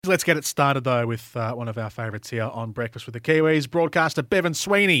Let's get it started, though, with one of our favourites here on Breakfast with the Kiwis, broadcaster Bevan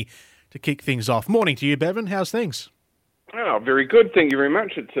Sweeney, to kick things off. Morning to you, Bevan. How's things? Oh, very good. Thank you very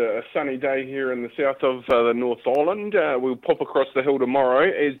much. It's a sunny day here in the south of the North Island. We'll pop across the hill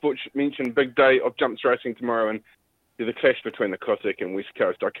tomorrow. As Butch mentioned, big day of jumps racing tomorrow, and there's a clash between the Cossack and West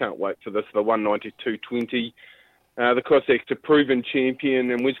Coast. I can't wait for this, the 192.20. The Cossack's a proven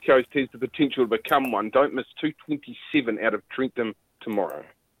champion, and West Coast has the potential to become one. Don't miss 227 out of Trentham tomorrow.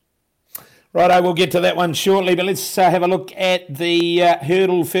 Righto, we'll get to that one shortly, but let's have a look at the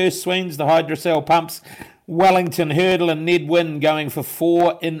hurdle first swings, the Hydrocell pumps. Wellington Hurdle and Ned Wynn going for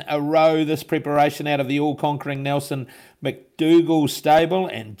 4 in a row. This preparation out of the all-conquering Nelson McDougall stable,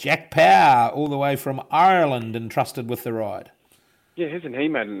 and Jack Power all the way from Ireland entrusted with the ride. Yeah, hasn't he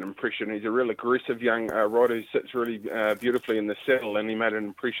made an impression? He's a real aggressive young rider who sits really beautifully in the saddle, and he made an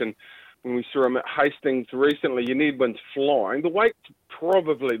impression when we saw him at Hastings recently. Ned Wynn's flying. The weight's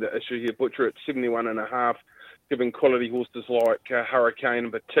probably the issue here, Butcher, at 71.5, giving quality horses like Hurricane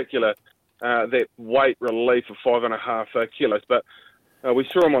in particular that weight relief of 5.5 kilos. But we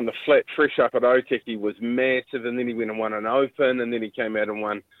saw him on the flat, fresh up at Otaki. He was massive, and then he went and won an Open, and then he came out and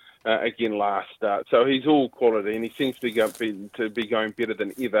won again last start. So he's all quality, and he seems to be going better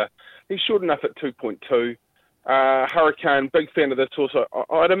than ever. He's short enough at 2.2. Hurricane, big fan of this horse.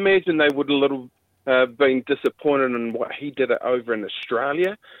 I'd imagine they would a little been disappointed in what he did over in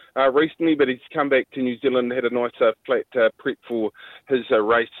Australia recently, but he's come back to New Zealand, had a nice flat prep for his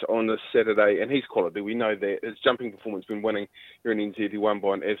race on this Saturday, and he's quality. We know that. His jumping performance been winning here in NZ. He won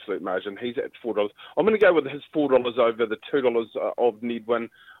by an absolute margin. He's at $4. I'm going to go with his $4 over the $2 of Ned Wynn.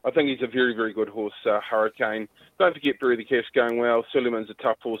 I think he's a very, very good horse, Hurricane. Don't forget Bury the Cash going well. Suleiman's a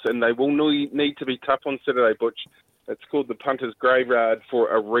tough horse, and they will need to be tough on Saturday, Butch. It's called the Punter's Graveyard for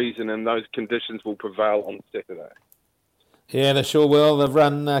a reason, and those conditions will prevail on Saturday. Yeah, they sure will. They've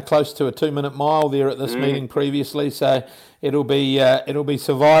run close to a 2-minute mile there at this meeting previously, so it'll be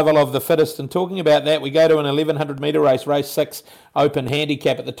survival of the fittest. And talking about that, we go to an 1100 metre race, race 6, open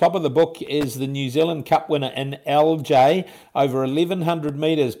handicap. At the top of the book is the New Zealand Cup winner in LJ, over 1100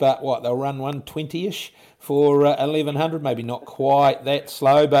 metres, but they'll run 120-ish for 1100, maybe not quite that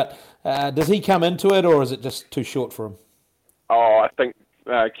slow, but does he come into it, or is it just too short for him? Oh, I think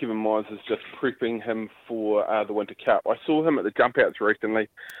Kevin Myers is just prepping him for the Winter Cup. I saw him at the jump outs recently,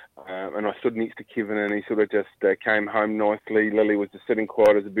 and I stood next to Kevin, and he sort of just came home nicely. Lily was just sitting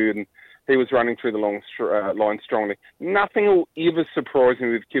quiet as a bird, and he was running through the long line strongly. Nothing will ever surprise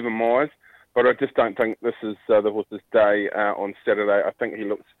me with Kevin Myers, but I just don't think this is the horse's day on Saturday. I think he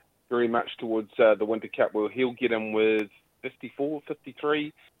looks very much towards the Winter Cup, where he'll get him with 54,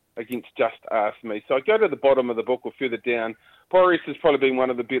 53 against Just Ask Me. So I go to the bottom of the book or further down. Boris has probably been one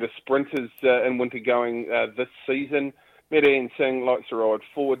of the better sprinters in winter going this season. Medan Singh likes to ride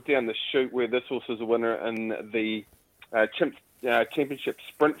forward down the chute, where this horse is a winner in the Chimps Championship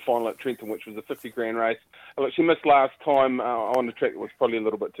sprint final at Trentham, which was a 50 grand race. Look, she missed last time on the track that was probably a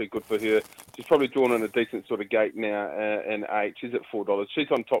little bit too good for her. She's probably drawn in a decent sort of gate now in 8. She's at $4. She's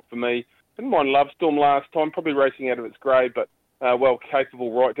on top for me. Didn't mind Love Storm last time, probably racing out of its grade, but well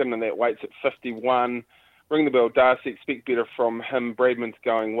capable right down in that weight's at 51. Ring the bell, Darcy, expect better from him. Bradman's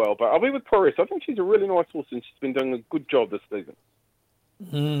going well, but I'll be with Progress. I think she's a really nice horse, and she's been doing a good job this season.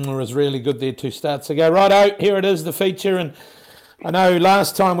 It was really good there 2 starts ago. Righto, here it is, the feature, and I know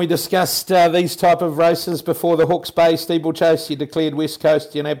last time we discussed these type of races before the Hawke's Bay Steeplechase, you declared West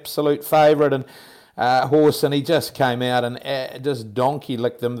Coast an absolute favourite and horse, and he just came out and just donkey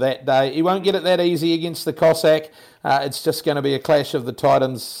licked them that day. He won't get it that easy against the Cossack. It's just going to be a clash of the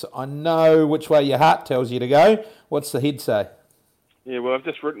Titans. I know which way your heart tells you to go. What's the head say? Yeah, well, I've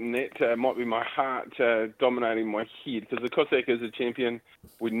just written that might be my heart dominating my head, because the Cossack is a champion.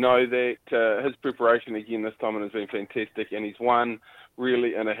 We know that his preparation again this time has been fantastic, and he's won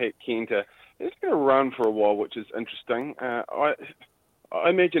really in a hat canter. He's going to run for a while, which is interesting. I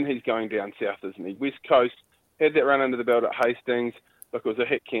imagine he's going down south, isn't he? West Coast had that run under the belt at Hastings. Look, it was a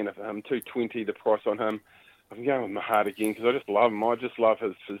hat canter for him, $220 the price on him. I'm going with my heart again because I just love him. I just love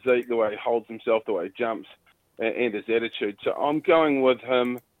his physique, the way he holds himself, the way he jumps, and his attitude. So I'm going with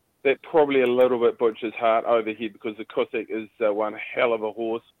him. That probably a little bit butchers heart overhead, because the Cossack is one hell of a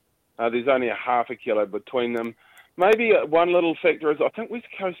horse. There's only a half a kilo between them. Maybe one little factor is I think West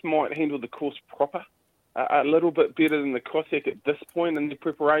Coast might handle the course proper a little bit better than the Cossack at this point in the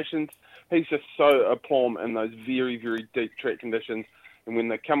preparations. He's just so aplomb in those very, very deep track conditions. And when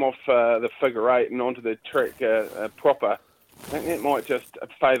they come off the figure 8 and onto the track proper, I think that might just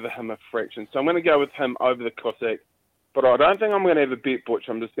favour him a fraction. So I'm going to go with him over the Cossack. But I don't think I'm going to have a bet, Butch.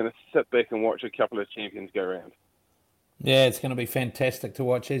 I'm just going to sit back and watch a couple of champions go around. Yeah, it's going to be fantastic to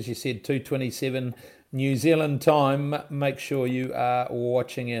watch. As you said, 2:27 New Zealand time. Make sure you are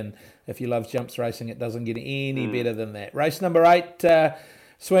watching in. If you love jumps racing, it doesn't get any better than that. Race number 8,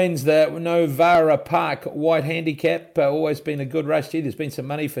 Sweeney's the Novara Park White Handicap. Always been a good race. Gee, there's been some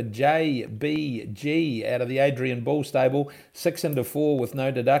money for JBG out of the Adrian Bull stable. 6-4 with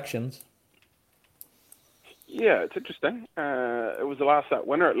no deductions. Yeah, it's interesting. It was the last up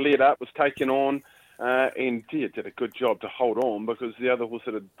winner. It led up, was taken on, and it did a good job to hold on because the other horse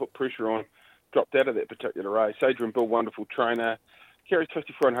that had put pressure on dropped out of that particular race. Adrian Bill, wonderful trainer, carries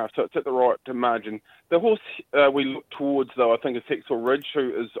 54.5, so it's at the right margin. The horse we look towards, though, I think is Hexel Ridge,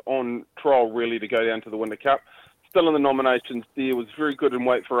 who is on trial really to go down to the Winter Cup. Still in the nominations there, was very good in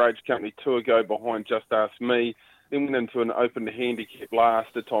Wait for Age Company 2 ago behind Just Ask Me. Then went into an open handicap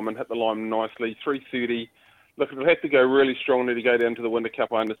last time and hit the line nicely, 3:30. Look, it'll have to go really strongly to go down to the Winter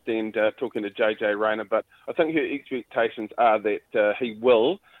Cup, I understand, talking to JJ Rayner, but I think her expectations are that he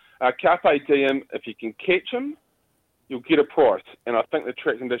will. Carpe Diem, if you can catch him, you'll get a price, and I think the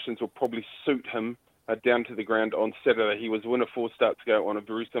track conditions will probably suit him down to the ground on Saturday. He was winner 4 starts ago on a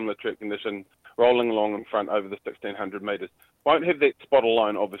very similar track condition, rolling along in front over the 1,600 metres. Won't have that spot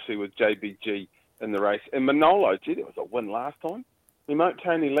alone, obviously, with JBG in the race. And Manolo, gee, that was a win last time.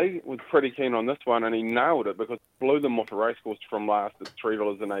 Tony Lee was pretty keen on this one, and he nailed it because it blew them off a racecourse from last at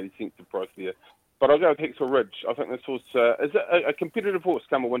 $3.80 the price there. But I'll go with Hexel Ridge. I think this horse is a competitive horse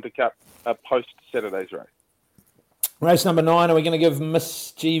come a Winter Cup post-Saturday's race. Race number 9, are we going to give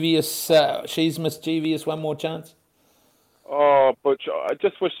Mischievous, She's Mischievous, one more chance? Oh, Butch, I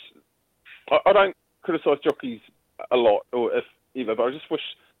just wish... I don't criticise jockeys a lot, or if ever, but I just wish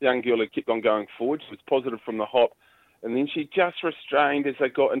the young girl had kept on going forward. She was positive from the hop, and then she just restrained as they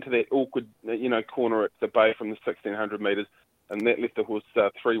got into that awkward, corner at the bay from the 1,600 metres, and that left the horse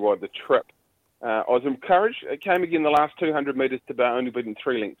 3 wide the trip. I was encouraged. It came again the last 200 metres to about only beating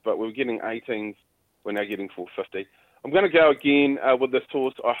 3 lengths, but we were getting 18s. We're now getting 450. I'm going to go again with this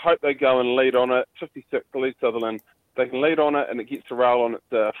horse. I hope they go and lead on it. 56, Lee Sutherland. They can lead on it and it gets to rail on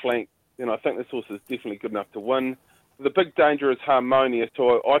its flank. I think this horse is definitely good enough to win. The big danger is Harmonious,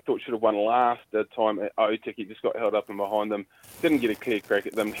 who I thought should have won last time at Otiki. Just got held up and behind them. Didn't get a clear crack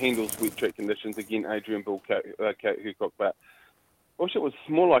at them. Handles wet track conditions. Again, Adrian Bull, Kate Hurcock. But I wish it was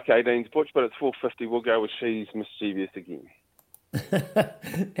more like 18s, Butch, but it's 450. We'll go with She's Mischievous again.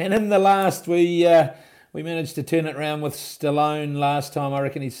 And in the last, we managed to turn it around with Stallone last time. I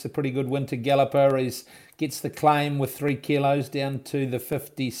reckon he's a pretty good winter galloper. He gets the claim with 3 kilos down to the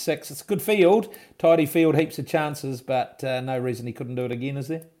 56. It's a good field, tidy field, heaps of chances, but no reason he couldn't do it again, is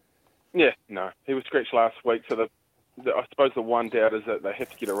there? Yeah, no. He was scratched last week, so I suppose the one doubt is that they have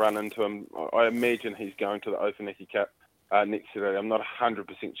to get a run into him. I imagine he's going to the Ofaniki Cup next Saturday. I'm not 100%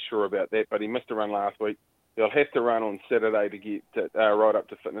 sure about that, but he missed a run last week. He'll have to run on Saturday to get right up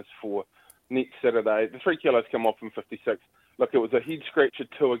to fitness for next Saturday. The 3 kilos come off in 56. Look, it was a head scratcher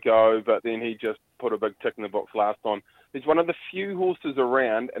 2 ago, but then he just put a big tick in the box last time. He's one of the few horses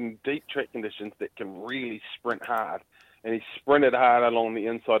around in deep track conditions that can really sprint hard. And he sprinted hard along the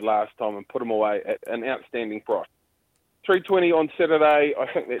inside last time and put him away at an outstanding price. 320 on Saturday,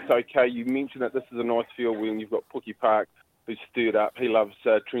 I think that's okay. You mentioned that this is a nice field when you've got Pookie Park, who's stirred up. He loves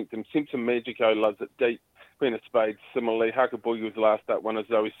Trentham. Simpson Magico loves it deep. Queen of Spades, similarly. Hakabugi was the last up winner,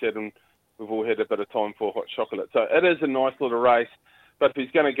 Zoe said, and we've all had a bit of time for hot chocolate. So it is a nice little race, but if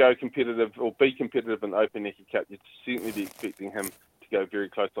he's going to go competitive or be competitive in the Open Neki Cup, you'd certainly be expecting him to go very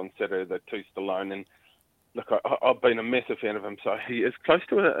close on Saturday, the 2 Stallone. And look, I've been a massive fan of him, so he is close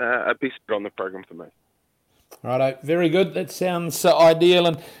to a best bet on the program for me. Righto, very good. That sounds ideal.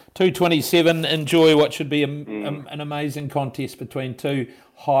 And 227, enjoy what should be an amazing contest between 2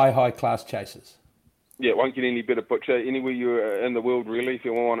 high-class chasers. Yeah, it won't get any better, Butcher. Anywhere you're in the world, really, if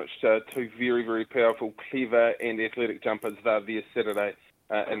you want, it's 2 very, very powerful, clever and athletic jumpers. They're there Saturday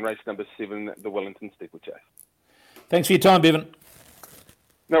in race number 7, the Wellington Steeplechase. Thanks for your time, Bevan.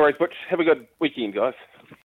 No worries, Butch. Have a good weekend, guys.